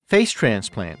Face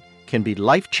transplant can be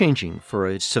life-changing for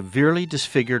a severely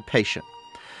disfigured patient.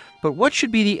 But what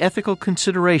should be the ethical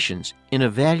considerations in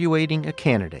evaluating a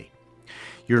candidate?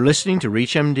 You're listening to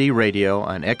ReachMD Radio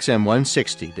on XM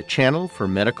 160, the channel for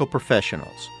medical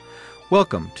professionals.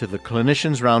 Welcome to the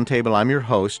Clinicians Roundtable. I'm your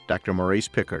host, Dr. Maurice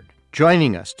Pickard.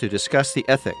 Joining us to discuss the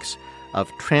ethics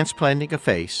of transplanting a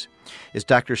face is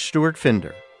Dr. Stuart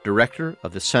Finder, Director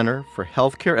of the Center for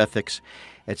Healthcare Ethics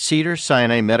at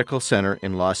Cedars-Sinai Medical Center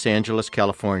in Los Angeles,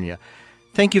 California.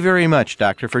 Thank you very much,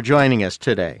 Doctor, for joining us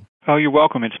today. Oh, you're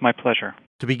welcome. It's my pleasure.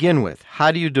 To begin with,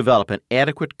 how do you develop an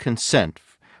adequate consent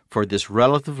for this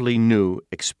relatively new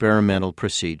experimental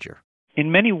procedure?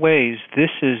 In many ways,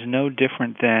 this is no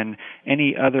different than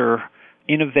any other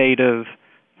innovative,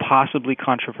 possibly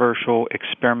controversial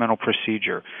experimental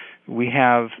procedure. We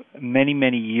have many,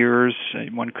 many years,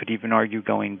 one could even argue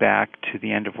going back to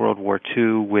the end of World War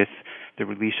II with the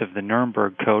release of the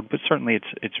Nuremberg Code, but certainly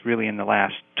it's really in the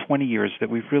last 20 years that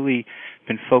we've really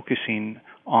been focusing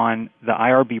on the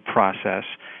IRB process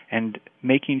and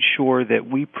making sure that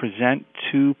we present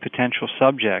to potential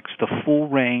subjects the full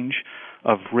range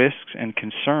of risks and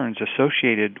concerns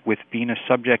associated with being a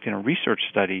subject in a research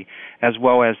study, as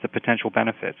well as the potential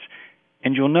benefits.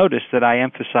 And you'll notice that I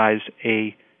emphasize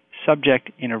a subject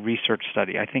in a research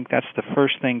study. I think that's the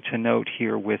first thing to note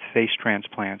here with face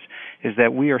transplants, is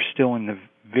that we are still in the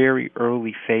very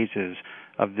early phases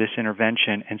of this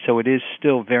intervention, and so it is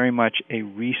still very much a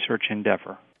research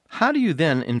endeavor. How do you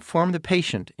then inform the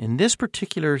patient in this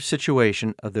particular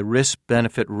situation of the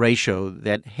risk-benefit ratio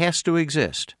that has to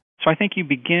exist? So I think you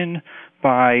begin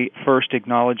by first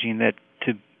acknowledging that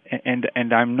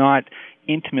and I'm not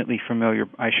intimately familiar,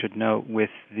 I should note, with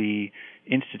the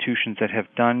institutions that have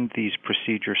done these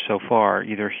procedures so far,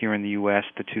 either here in the U.S.,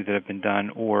 the two that have been done,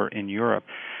 or in Europe.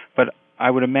 But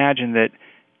I would imagine that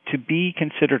to be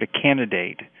considered a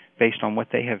candidate, based on what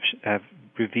they have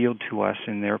revealed to us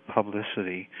in their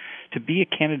publicity, to be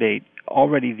a candidate,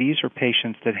 already these are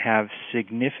patients that have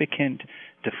significant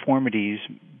deformities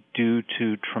due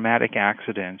to traumatic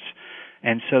accidents.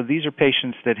 And so these are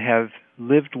patients that have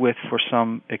lived with, for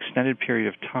some extended period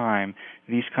of time,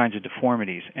 these kinds of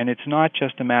deformities. And it's not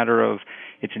just a matter of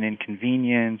it's an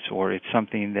inconvenience or it's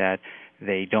something that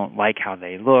they don't like how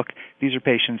they look. These are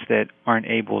patients that aren't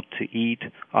able to eat,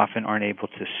 often aren't able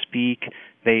to speak.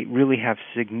 They really have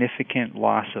significant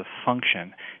loss of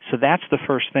function. So that's the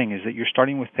first thing, is that you're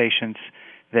starting with patients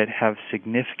that have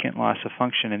significant loss of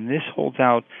function, and this holds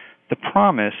out the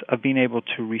promise of being able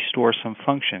to restore some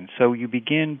function. So you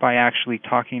begin by actually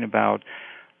talking about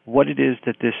what it is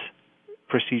that this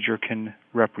procedure can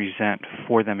represent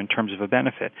for them in terms of a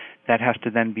benefit. That has to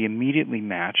then be immediately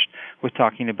matched with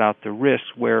talking about the risks,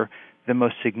 where the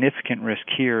most significant risk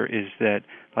here is that,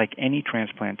 like any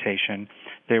transplantation,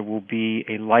 there will be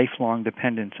a lifelong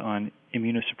dependence on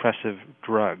immunosuppressive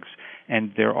drugs,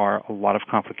 and there are a lot of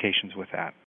complications with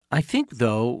that. I think,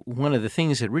 though, one of the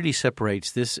things that really separates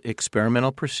this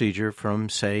experimental procedure from,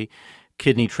 say,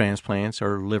 kidney transplants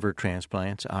or liver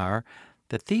transplants are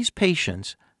that these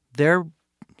patients, their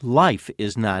life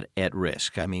is not at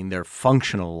risk. I mean, their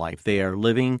functional life. They are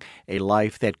living a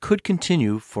life that could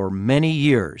continue for many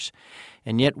years.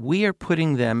 And yet we are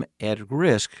putting them at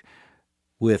risk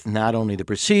with not only the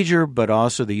procedure, but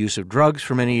also the use of drugs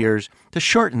for many years to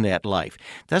shorten that life.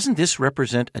 Doesn't this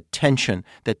represent a tension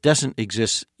that doesn't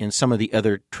exist in some of the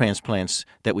other transplants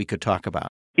that we could talk about?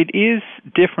 It is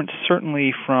different,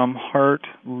 certainly, from heart,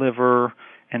 liver,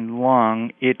 and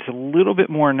lung. It's a little bit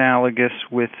more analogous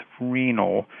with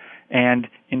renal, and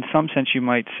in some sense you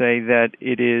might say that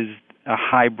it is a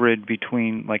hybrid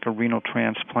between like a renal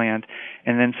transplant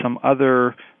and then some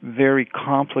other very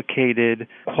complicated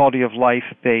quality of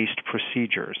life-based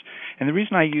procedures. And the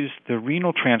reason I use the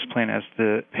renal transplant as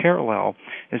the parallel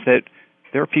is that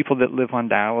there are people that live on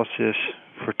dialysis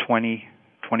for 20,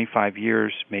 25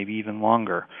 years, maybe even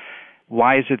longer.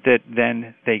 Why is it that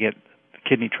then they get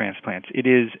kidney transplants? It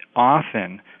is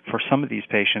often, for some of these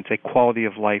patients, a quality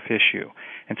of life issue.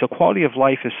 And so quality of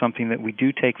life is something that we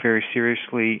do take very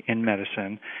seriously in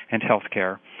medicine and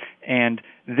healthcare, and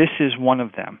this is one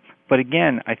of them. But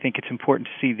again, I think it's important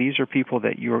to see these are people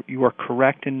that you are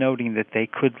correct in noting that they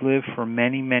could live for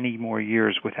many, many more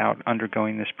years without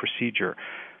undergoing this procedure.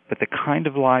 But the kind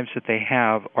of lives that they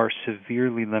have are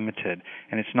severely limited.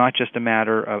 And it's not just a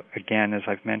matter of, again, as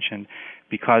I've mentioned,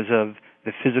 because of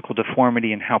the physical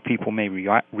deformity and how people may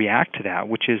react to that,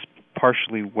 which is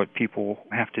partially what people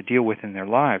have to deal with in their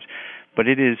lives, but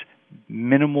it is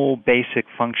minimal basic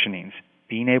functionings,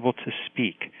 being able to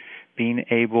speak, being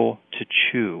able to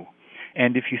chew,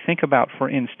 And if you think about, for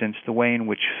instance, the way in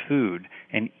which food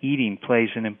and eating plays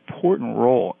an important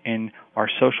role in our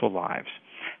social lives,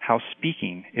 how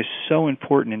speaking is so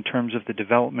important in terms of the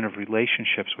development of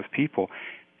relationships with people,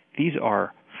 these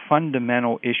are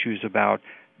fundamental issues about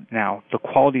now the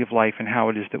quality of life and how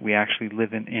it is that we actually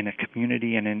live in a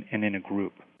community and in a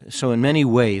group. So in many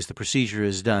ways, the procedure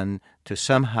is done to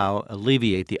somehow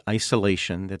alleviate the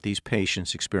isolation that these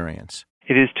patients experience.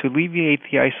 It is to alleviate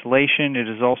the isolation. It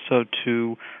is also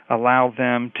to allow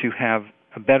them to have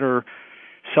a better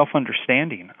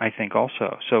self-understanding, I think,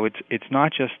 also. So it's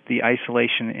not just the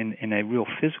isolation in a real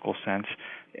physical sense,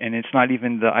 and it's not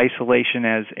even the isolation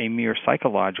as a mere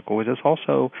psychological. It is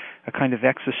also a kind of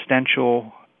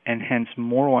existential and hence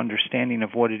moral understanding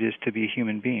of what it is to be a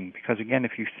human being. Because again,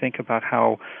 if you think about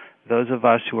how those of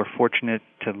us who are fortunate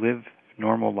to live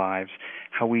normal lives,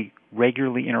 how we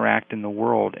regularly interact in the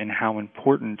world, and how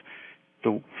important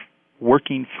the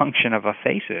working function of a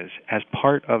face is as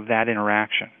part of that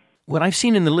interaction. What I've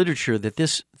seen in the literature that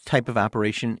this type of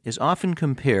operation is often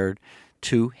compared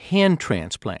to hand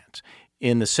transplants,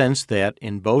 in the sense that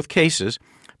in both cases,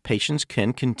 patients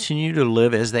can continue to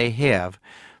live as they have,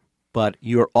 but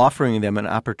you're offering them an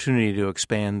opportunity to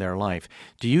expand their life.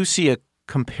 Do you see a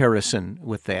comparison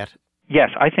with that? Yes,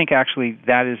 I think actually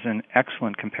that is an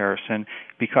excellent comparison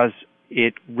because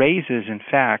it raises, in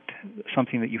fact,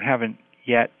 something that you haven't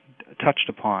yet touched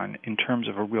upon in terms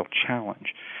of a real challenge.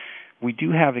 We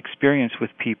do have experience with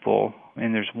people,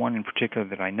 and there's one in particular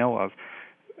that I know of,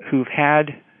 who've had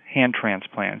hand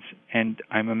transplants, and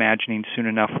I'm imagining soon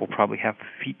enough we'll probably have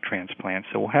feet transplants.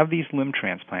 So we'll have these limb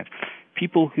transplants.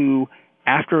 People who,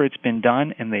 after it's been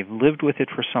done and they've lived with it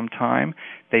for some time,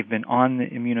 they've been on the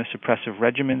immunosuppressive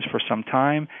regimens for some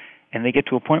time, and they get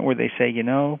to a point where they say,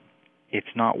 it's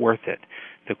not worth it.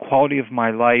 The quality of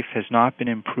my life has not been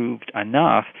improved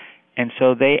enough, and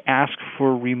so they ask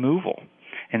for removal,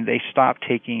 and they stop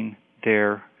taking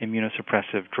their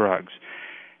immunosuppressive drugs.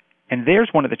 And there's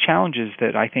one of the challenges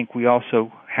that I think we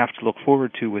also have to look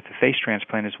forward to with the face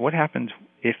transplant is what happens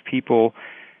if people,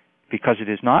 because it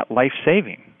is not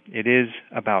life-saving, it is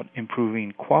about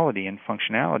improving quality and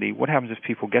functionality, what happens if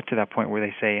people get to that point where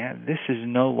they say, this is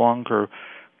no longer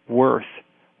worth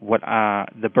what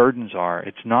the burdens are.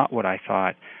 It's not what I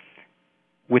thought.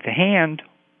 With a hand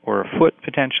or a foot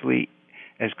potentially,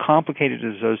 as complicated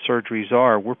as those surgeries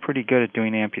are, we're pretty good at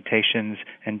doing amputations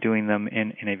and doing them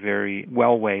in a very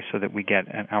well way so that we get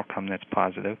an outcome that's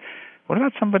positive. What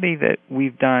about somebody that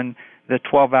we've done the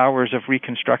 12 hours of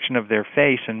reconstruction of their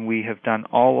face and we have done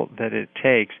all that it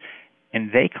takes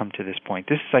and they come to this point?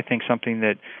 This is, I think, something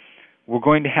that we're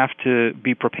going to have to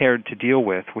be prepared to deal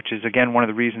with, which is, again, one of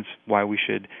the reasons why we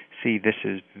should see this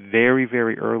is very,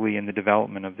 very early in the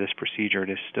development of this procedure. It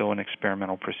is still an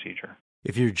experimental procedure.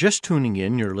 If you're just tuning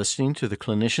in, you're listening to the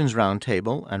Clinicians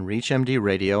Roundtable on ReachMD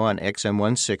Radio on XM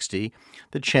 160,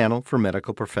 the channel for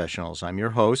medical professionals. I'm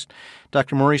your host,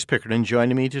 Dr. Maurice Pickardon.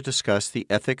 Joining me to discuss the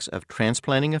ethics of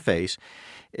transplanting a face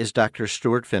is Dr.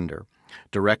 Stuart Finder,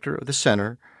 Director of the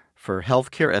Center for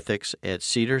Healthcare Ethics at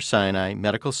Cedars-Sinai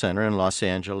Medical Center in Los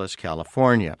Angeles,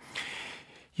 California.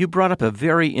 You brought up a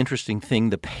very interesting thing.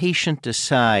 The patient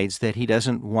decides that he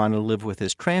doesn't want to live with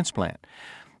his transplant.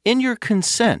 In your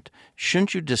consent,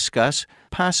 shouldn't you discuss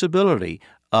possibility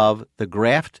of the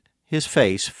graft, his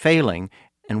face, failing,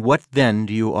 and what then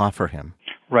do you offer him?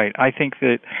 Right. I think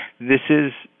that this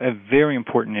is a very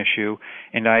important issue,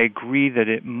 and I agree that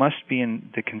it must be in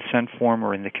the consent form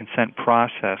or in the consent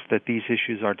process that these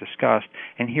issues are discussed.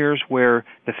 And here's where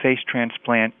the face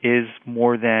transplant is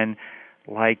more than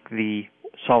like the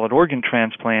solid organ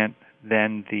transplant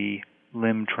than the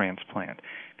limb transplant,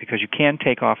 because you can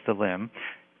take off the limb.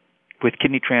 With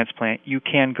kidney transplant, you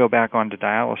can go back onto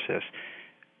dialysis.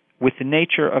 With the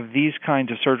nature of these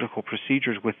kinds of surgical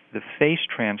procedures, with the face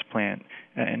transplant,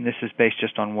 and this is based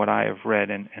just on what I have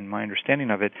read and my understanding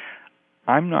of it,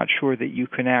 I'm not sure that you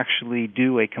can actually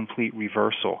do a complete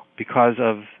reversal because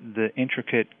of the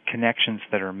intricate connections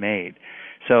that are made.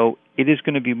 So it is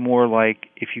going to be more like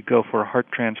if you go for a heart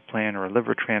transplant or a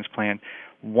liver transplant,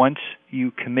 once you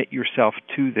commit yourself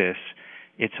to this,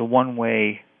 it's a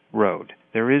one-way road.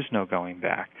 There is no going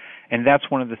back. And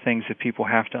that's one of the things that people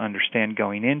have to understand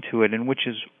going into it, and which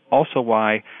is also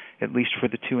why, at least for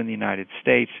the two in the United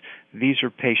States, these are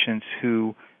patients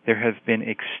who there have been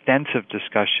extensive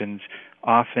discussions.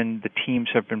 Often the teams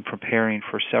have been preparing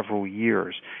for several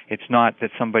years. It's not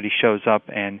that somebody shows up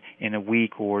and in a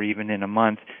week or even in a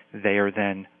month they are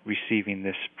then receiving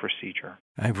this procedure.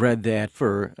 I've read that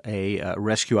for a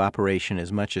rescue operation,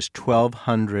 as much as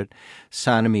 1,200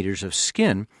 centimeters of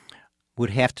skin would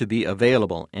have to be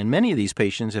available. And many of these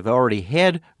patients have already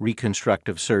had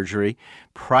reconstructive surgery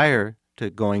prior to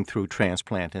going through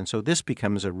transplant. And so this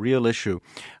becomes a real issue,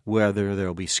 whether there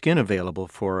will be skin available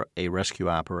for a rescue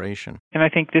operation. And I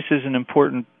think this is an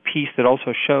important piece that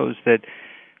also shows that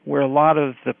where a lot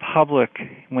of the public,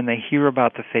 when they hear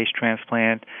about the face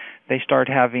transplant, they start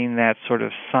having that sort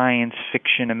of science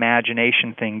fiction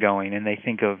imagination thing going, and they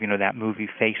think of, that movie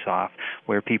Face Off,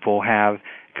 where people have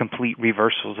complete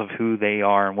reversals of who they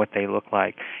are and what they look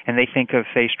like. And they think of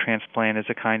face transplant as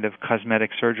a kind of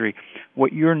cosmetic surgery.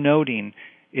 What you're noting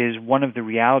is one of the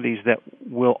realities that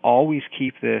will always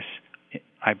keep this,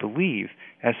 I believe,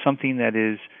 as something that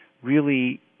is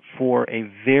really for a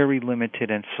very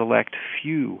limited and select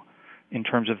few in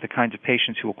terms of the kinds of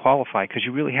patients who will qualify, because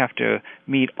you really have to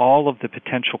meet all of the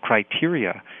potential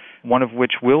criteria, one of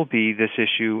which will be this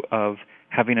issue of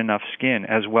having enough skin,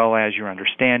 as well as your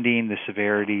understanding, the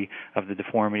severity of the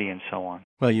deformity, and so on.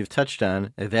 Well, you've touched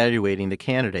on evaluating the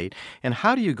candidate. And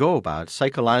how do you go about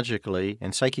psychologically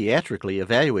and psychiatrically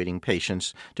evaluating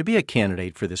patients to be a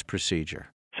candidate for this procedure?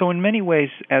 So in many ways,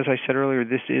 as I said earlier,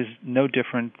 this is no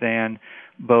different than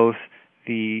both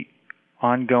the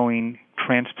ongoing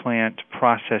transplant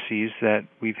processes that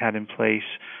we've had in place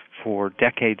for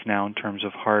decades now in terms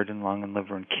of heart and lung and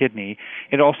liver and kidney.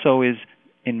 It also is,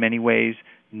 in many ways,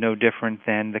 no different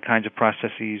than the kinds of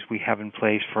processes we have in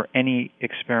place for any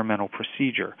experimental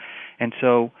procedure. And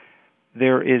so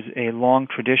there is a long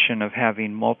tradition of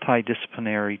having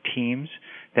multidisciplinary teams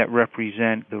that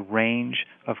represent the range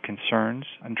of concerns.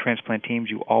 On transplant teams,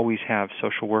 you always have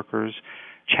social workers,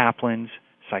 chaplains,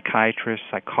 psychiatrists,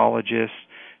 psychologists,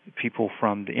 people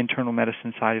from the internal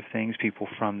medicine side of things, people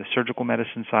from the surgical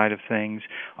medicine side of things.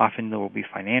 Often there will be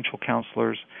financial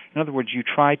counselors. In other words, you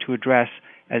try to address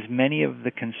as many of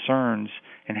the concerns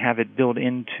and have it built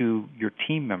into your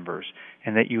team members,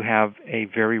 and that you have a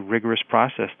very rigorous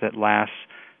process that lasts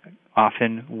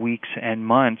often weeks and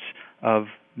months of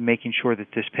making sure that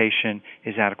this patient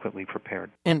is adequately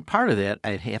prepared. And part of that,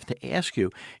 I'd have to ask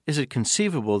you, is it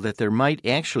conceivable that there might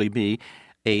actually be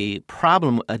a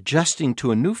problem adjusting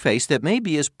to a new face that may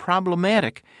be as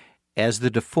problematic as the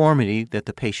deformity that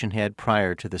the patient had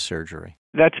prior to the surgery?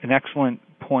 That's an excellent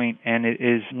point, and it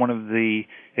is one of the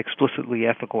explicitly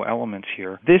ethical elements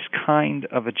here. This kind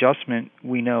of adjustment,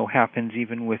 we know, happens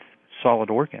even with solid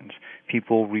organs.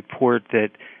 People report that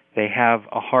they have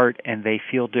a heart and they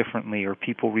feel differently, or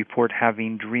people report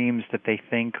having dreams that they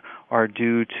think are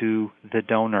due to the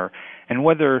donor. And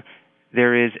whether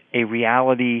there is a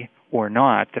reality or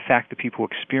not, the fact that people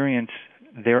experience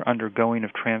their undergoing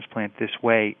of transplant this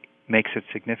way makes it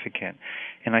significant.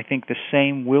 And I think the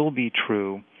same will be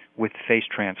true with face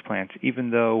transplants,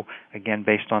 even though, again,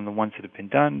 based on the ones that have been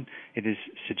done, it is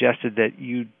suggested that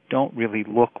you don't really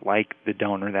look like the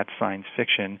donor. That's science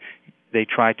fiction. They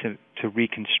try to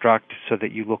reconstruct so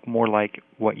that you look more like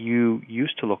what you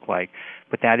used to look like.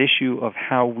 But that issue of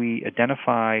how we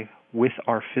identify with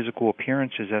our physical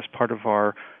appearances as part of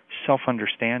our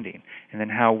self-understanding, and then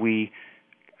how we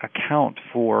account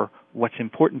for what's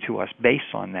important to us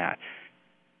based on that,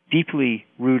 deeply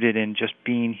rooted in just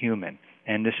being human.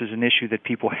 And this is an issue that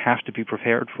people have to be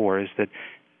prepared for, is that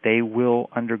they will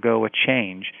undergo a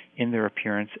change in their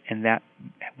appearance, and that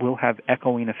will have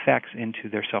echoing effects into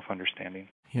their self-understanding.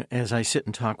 As I sit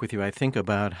and talk with you, I think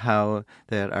about how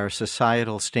that our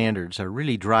societal standards are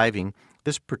really driving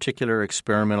this particular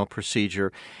experimental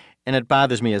procedure. And it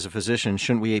bothers me as a physician,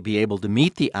 shouldn't we be able to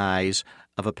meet the eyes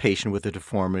of a patient with a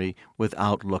deformity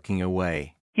without looking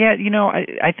away? Yeah,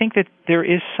 I think that there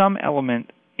is some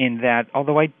element in that,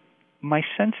 although my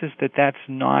sense is that that's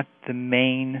not the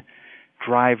main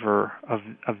driver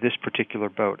of this particular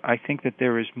boat. I think that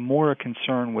there is more a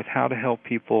concern with how to help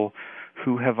people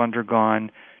who have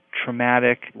undergone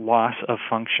traumatic loss of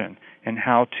function, and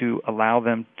how to allow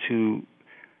them to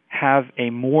have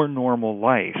a more normal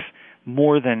life,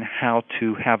 more than how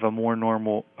to have a more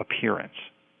normal appearance.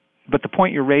 But the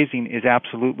point you're raising is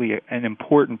absolutely an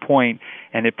important point,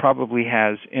 and it probably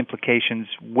has implications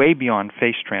way beyond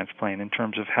face transplant in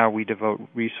terms of how we devote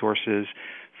resources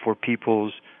for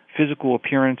people's physical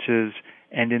appearances,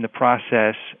 and in the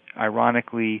process,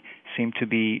 ironically, seem to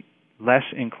be less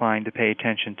inclined to pay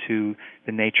attention to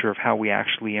the nature of how we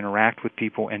actually interact with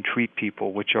people and treat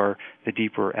people, which are the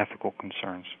deeper ethical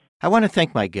concerns. I want to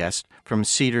thank my guest from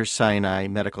Cedars-Sinai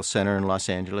Medical Center in Los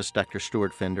Angeles, Dr.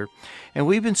 Stuart Finder, and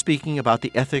we've been speaking about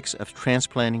the ethics of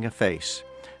transplanting a face.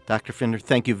 Dr. Finder,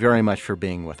 thank you very much for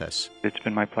being with us. It's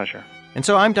been my pleasure. And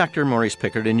so I'm Dr. Maurice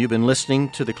Pickard, and you've been listening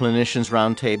to the Clinicians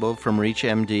Roundtable from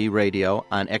ReachMD Radio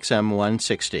on XM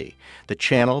 160, the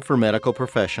channel for medical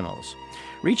professionals.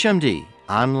 ReachMD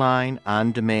online,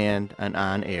 on demand, and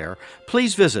on air,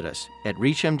 please visit us at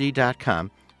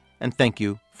reachmd.com, and thank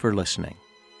you for listening.